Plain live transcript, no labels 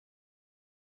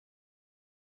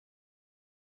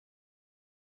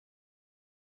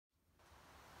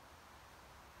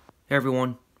Hey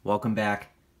everyone, welcome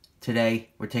back. Today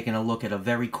we're taking a look at a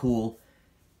very cool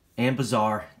and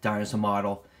bizarre dinosaur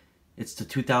model. It's the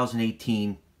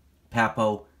 2018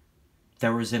 Papo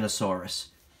Therizinosaurus.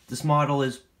 This model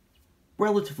is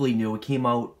relatively new. It came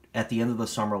out at the end of the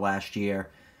summer last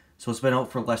year, so it's been out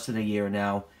for less than a year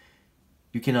now.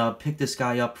 You can pick this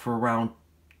guy up for around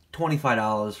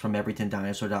 $25 from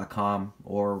everythingdinosaur.com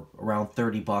or around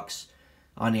 $30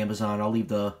 on Amazon. I'll leave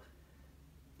the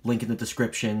link in the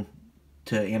description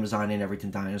to Amazon and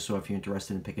Everything Dinosaur if you're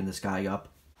interested in picking this guy up.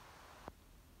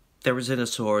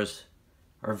 Therizinosaurs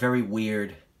are a very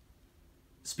weird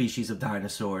species of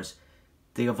dinosaurs.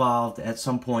 They evolved at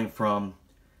some point from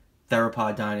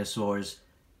theropod dinosaurs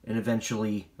and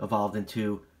eventually evolved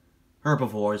into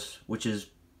herbivores, which is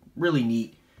really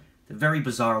neat. They're very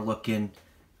bizarre looking.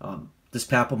 This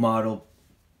Papo model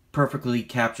perfectly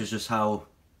captures just how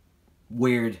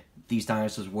weird these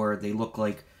dinosaurs were. They look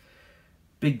like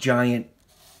big giant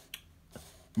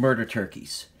murder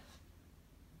turkeys.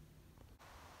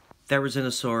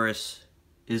 Therizinosaurus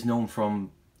is known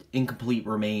from incomplete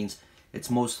remains.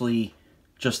 It's mostly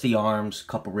just the arms,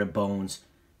 couple rib bones,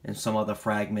 and some other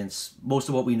fragments. Most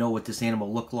of what we know what this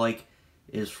animal looked like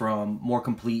is from more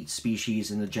complete species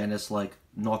in the genus like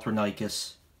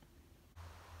Northronicus.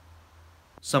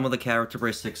 Some of the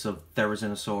characteristics of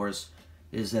Therizinosaurus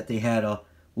is that they had a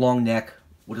long neck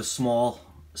with a small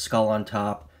skull on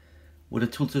top, with a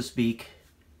toothless beak,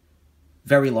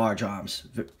 very large arms.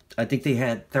 I think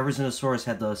Therizinosaurus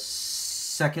had the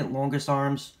second longest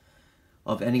arms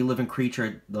of any living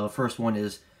creature. The first one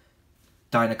is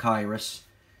Dinochirus.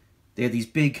 They had these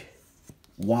big,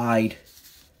 wide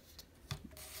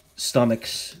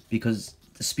stomachs because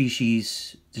the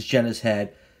species, this genus,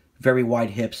 had very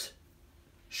wide hips,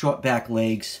 short back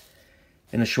legs,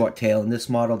 and a short tail. And this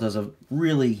model does a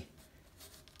really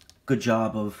good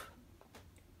job of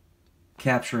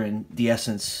capturing the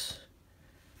essence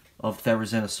of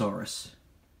Therizinosaurus.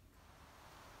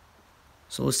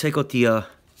 So let's take out the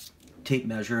tape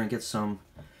measure and get some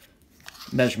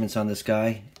measurements on this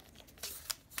guy.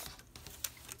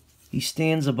 He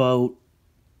stands about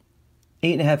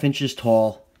 8.5 inches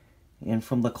tall, and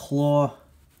from the claw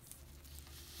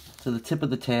to the tip of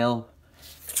the tail,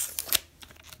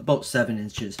 about 7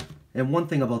 inches. And one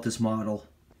thing about this model,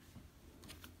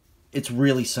 it's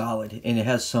really solid and it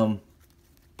has some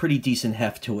pretty decent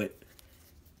heft to it.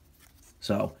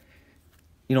 So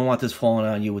you don't want this falling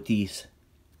on you with these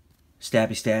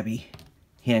stabby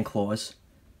hand claws.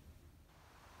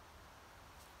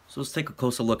 So let's take a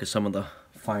closer look at some of the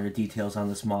finer details on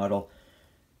this model.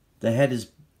 The head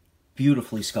is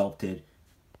beautifully sculpted,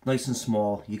 nice and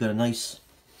small. You got a nice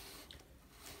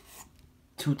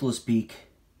toothless beak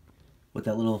with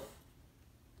that little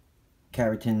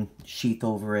keratin sheath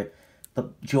over it.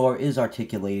 The jaw is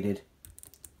articulated.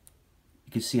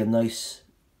 You can see a nice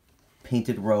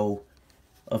painted row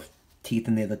of teeth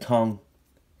in there. The tongue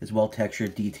is well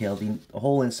textured, detailed. The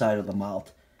whole inside of the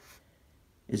mouth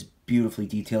is beautifully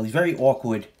detailed. He's very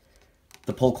awkward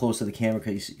to pull close to the camera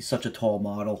because he's such a tall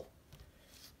model.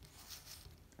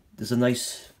 There's a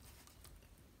nice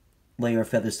layer of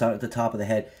feathers starting at the top of the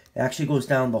head. It actually goes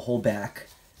down the whole back.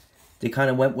 They kind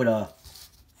of went with a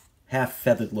half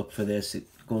feathered look for this. It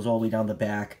goes all the way down the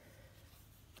back,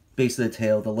 base of the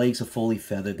tail. The legs are fully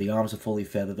feathered, the arms are fully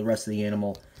feathered. The rest of the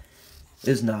animal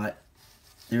is not.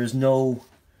 There is no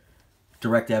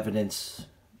direct evidence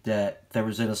that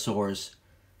Therizinosaurs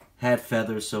had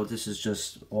feathers, so this is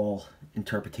just all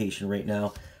interpretation right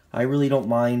now. I really don't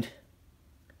mind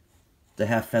the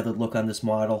half feathered look on this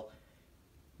model.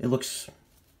 It looks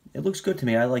good to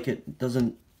me. I like it. It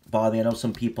doesn't bother me. I know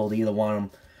some people, they either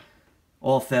want them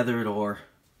all feathered or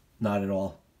not at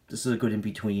all. This is a good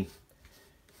in-between.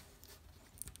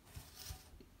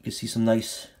 You can see some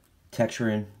nice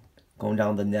texturing going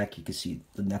down the neck. You can see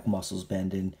the neck muscles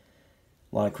bending.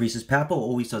 A lot of creases. Papo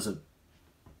always does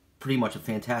pretty much a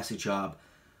fantastic job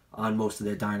on most of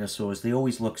their dinosaurs. They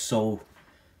always look so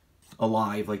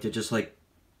alive, like they're just like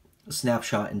a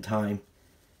snapshot in time.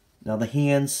 Now the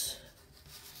hands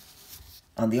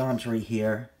on the arms right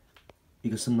here,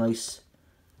 you got some nice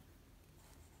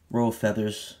row of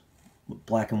feathers with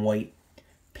black and white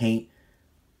paint.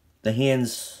 The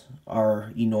hands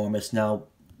are enormous. Now,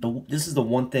 this is the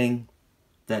one thing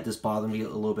that just bothered me a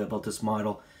little bit about this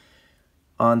model.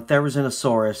 On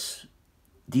Therizinosaurus,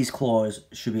 these claws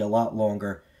should be a lot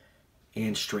longer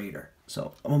and straighter.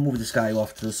 So I'm going to move this guy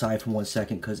off to the side for 1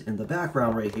 second, because in the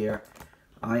background right here,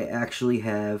 I actually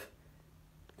have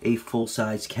a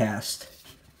full-size cast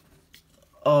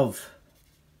of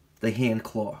the hand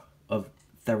claw of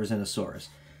Therizinosaurus.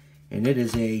 And it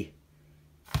is a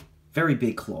very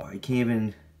big claw. I can't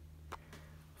even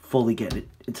fully get it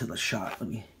into the shot. Let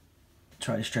me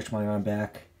try to stretch my arm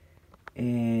back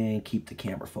and keep the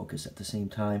camera focused at the same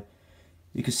time.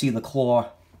 You can see the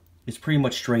claw is pretty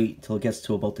much straight until it gets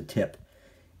to about the tip.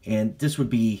 And this would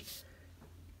be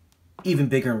even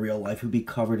bigger in real life. It would be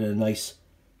covered in a nice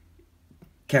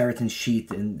keratin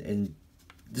sheath, and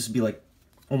this would be like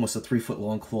almost a 3-foot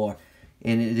long claw.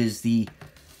 And it is the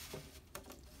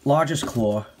largest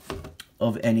claw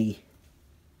of any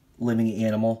living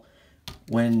animal.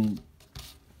 When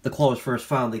the claw was first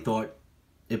found, they thought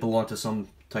it belonged to some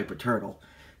type of turtle,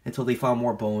 until they found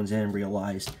more bones and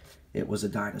realized it was a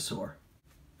dinosaur.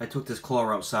 I took this claw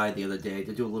outside the other day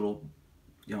to do a little,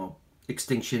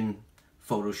 extinction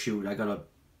photo shoot. I got a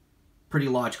pretty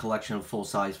large collection of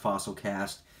full-size fossil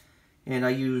cast, and I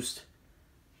used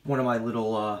one of my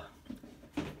little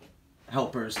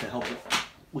helpers to help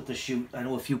with the shoot. I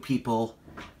know a few people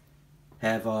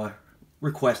have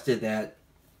requested that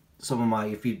some of my,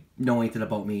 if you know anything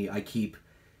about me, I keep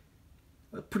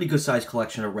a pretty good sized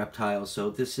collection of reptiles. So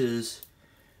this is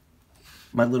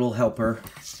my little helper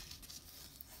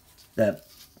that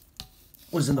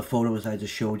was in the photos I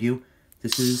just showed you.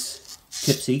 This is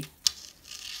Tipsy.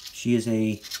 She is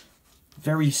a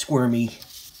very squirmy,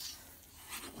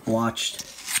 blotched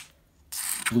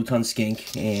blue-tongued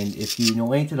skink, and if you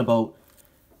know anything about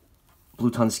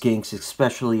blue-tongued skinks,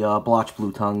 especially blotched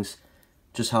blue-tongues,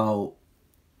 just how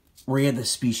rare this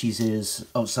species is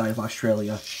outside of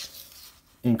Australia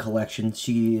in collection.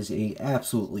 She is a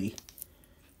absolutely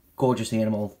gorgeous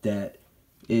animal that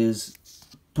is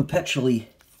perpetually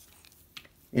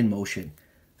in motion.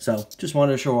 So just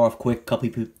wanted to show off quick. A couple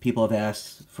people have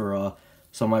asked for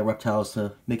some of my reptiles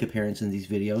to make appearance in these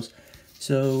videos,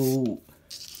 so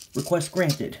request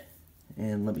granted.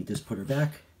 And let me just put her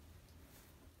back.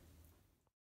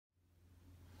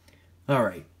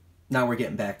 Alright, now we're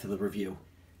getting back to the review.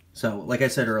 So, like I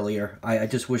said earlier, I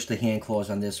just wish the hand claws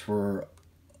on this were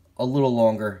a little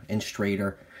longer and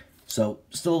straighter. So,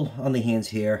 still on the hands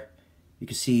here, you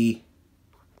can see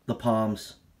the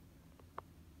palms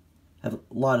have a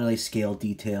lot of nice scale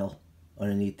detail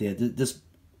underneath there. This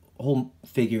whole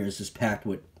figure is just packed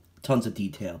with tons of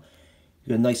detail. You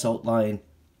got a nice outline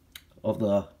of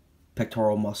the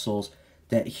pectoral muscles,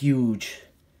 that huge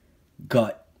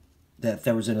gut that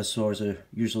Therizinosaurs are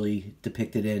usually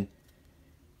depicted in.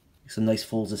 Some nice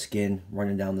folds of skin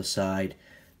running down the side.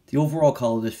 The overall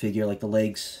color of this figure, like the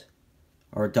legs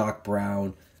are a dark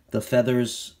brown. The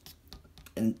feathers,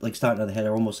 and like starting on the head,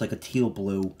 are almost like a teal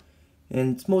blue.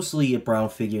 And it's mostly a brown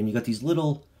figure. And you got these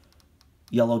little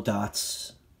yellow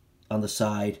dots on the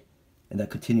side, and that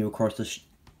continue across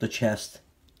the chest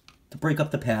to break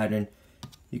up the pattern.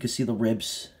 You can see the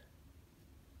ribs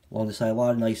along the side. A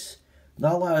lot of nice,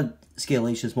 not a lot of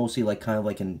scalations, mostly like kind of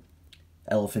like an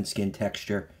elephant skin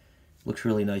texture. Looks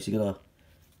really nice. You got a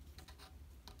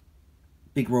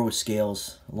big row of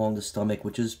scales along the stomach,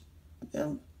 which is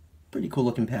pretty cool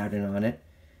looking pattern on it.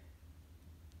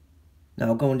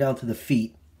 Now going down to the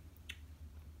feet.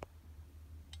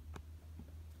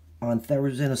 On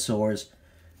Therizinosaurs,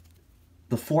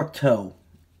 the forked toe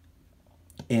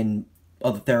in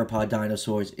other theropod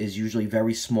dinosaurs is usually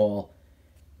very small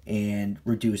and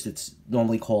reduced. It's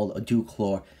normally called a dew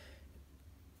claw.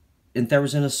 In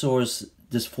Therizinosaurs,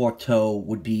 this forked toe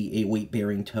would be a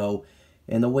weight-bearing toe,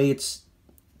 and the way it's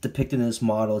depicted in this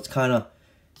model, it's kind of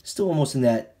still almost in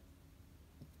that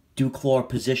dew claw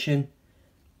position,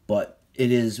 but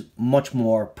it is much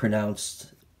more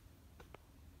pronounced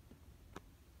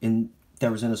in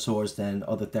Therizinosaurs than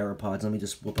other theropods. Let me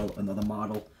just whip out another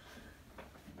model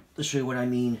to show you what I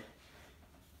mean.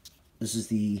 This is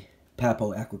the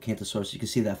Papo Acrocanthosaurus. You can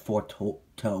see that forked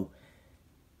toe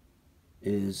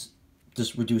is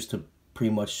just reduced to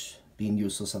pretty much being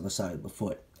useless on the side of the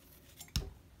foot.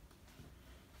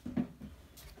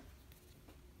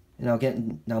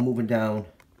 And now moving down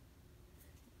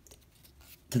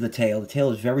to the tail. The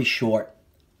tail is very short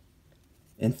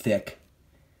and thick.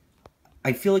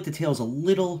 I feel like the tail is a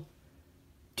little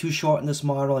too short in this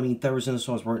model. I mean,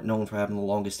 Therizinosaurs weren't known for having the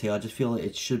longest tail. I just feel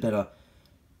it should have been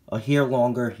a hair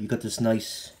longer. You got this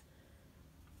nice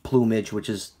plumage, which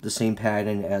is the same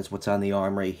pattern as what's on the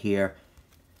arm right here.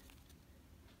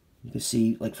 You can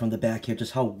see, like from the back here,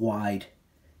 just how wide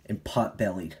and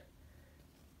pot-bellied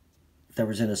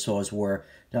Therizinosaurs were.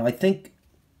 Now, I think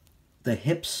the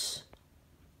hips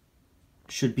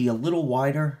should be a little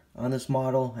wider on this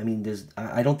model. I mean,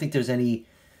 I don't think there's any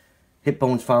hip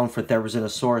bones found for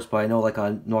Therizinosaurus, but I know like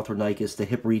on Northrodnicus, the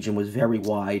hip region was very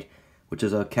wide, which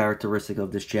is a characteristic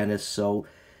of this genus. So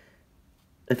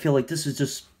I feel like this is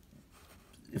just,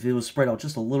 if it was spread out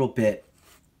just a little bit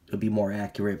it'll be more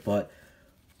accurate. But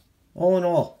all in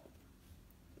all,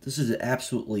 this is an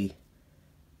absolutely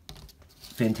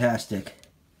fantastic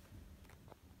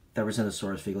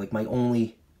Therizinosaurus figure. Like, my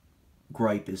only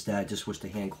gripe is that I just wish the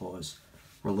hand claws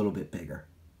were a little bit bigger.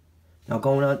 Now,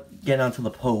 getting onto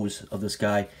the pose of this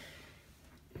guy,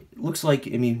 it looks like,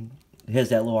 I mean, he has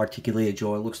that little articulated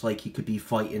jaw. It looks like he could be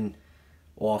fighting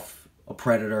off a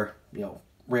predator, you know,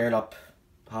 rearing up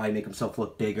high, make himself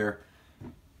look bigger,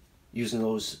 using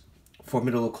those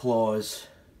formidable claws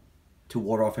to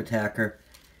ward off attacker.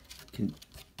 Can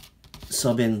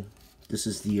sub in, this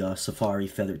is the Safari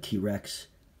Feathered T-Rex,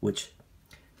 which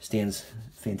stands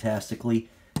fantastically.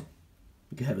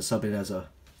 You can have it sub in as a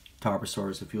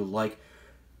Tarbosaurus if you would like,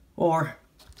 or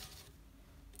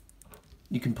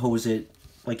you can pose it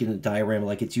like in a diorama,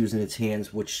 like it's using its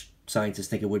hands, which scientists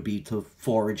think it would be, to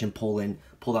forage and pull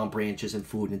down branches and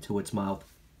food into its mouth.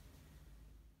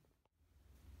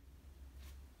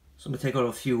 So I'm going to take out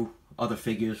a few other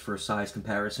figures for size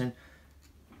comparison.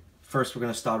 First, we're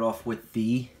going to start off with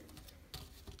the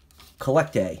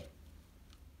Collectae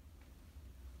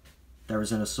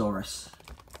Therizinosaurus.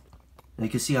 And you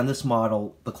can see on this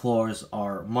model, the claws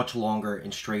are much longer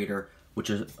and straighter, which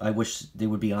is, I wish they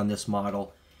would be on this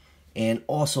model. And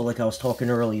also, like I was talking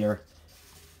earlier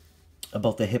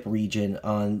about the hip region,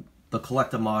 on the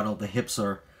Collector model, the hips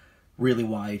are really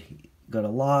wide. Got a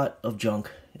lot of junk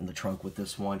in the trunk with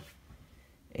this one.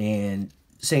 And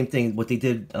same thing, what they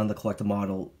did on the Collector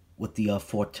model with the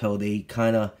forked toe, they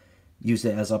kind of used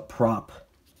it as a prop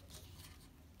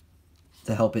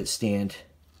to help it stand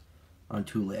on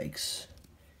two legs.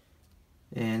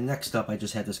 And next up, I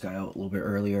just had this guy out a little bit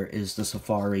earlier, is the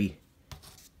Safari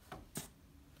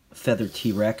Feathered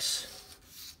T-Rex.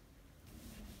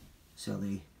 See how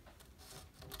they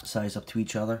size up to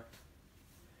each other.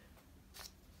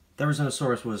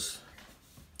 Therizinosaurus was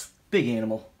a big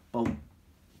animal, about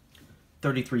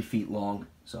 33 feet long,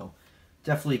 so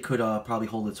definitely could probably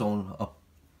hold its own up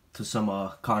to some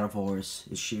carnivores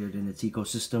is shared in its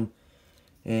ecosystem.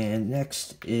 And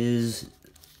next is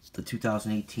the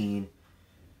 2018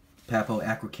 Papo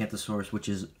Acrocanthosaurus, which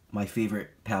is my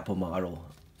favorite Papo model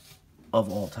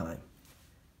of all time.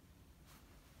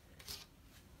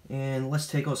 And let's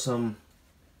take out some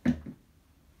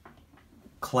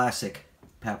classic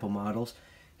Papo models.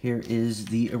 Here is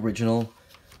the original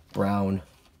brown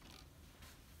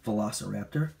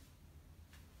Velociraptor.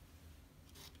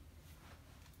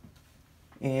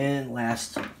 And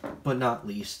last but not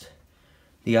least,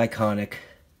 the iconic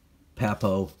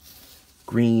Papo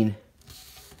green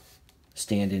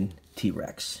stand-in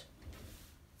T-Rex.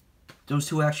 Those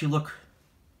two actually look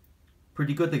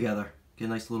pretty good together. Get a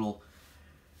nice little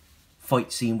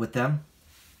fight scene with them.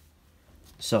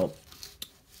 So,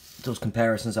 those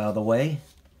comparisons out of the way.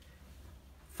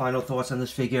 Final thoughts on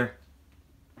this figure.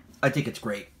 I think it's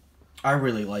great. I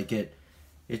really like it.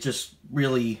 It just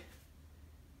really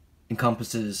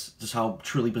encompasses just how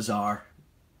truly bizarre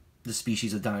the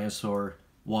species of dinosaur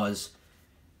was.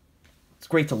 It's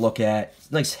great to look at. It's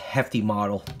a nice hefty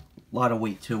model. A lot of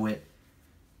weight to it.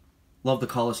 Love the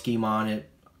color scheme on it.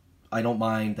 I don't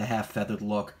mind the half feathered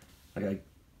look. Like I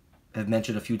have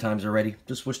mentioned a few times already.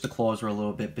 Just wish the claws were a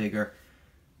little bit bigger.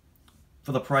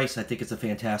 For the price, I think it's a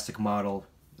fantastic model.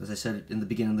 As I said in the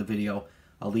beginning of the video,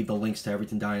 I'll leave the links to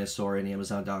Everything Dinosaur and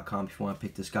Amazon.com if you want to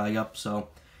pick this guy up. So,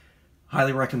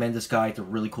 highly recommend this guy. It's a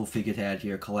really cool figure to add to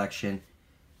your collection.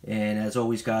 And as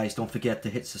always, guys, don't forget to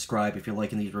hit subscribe if you're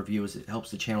liking these reviews. It helps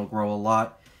the channel grow a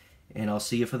lot. And I'll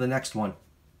see you for the next one.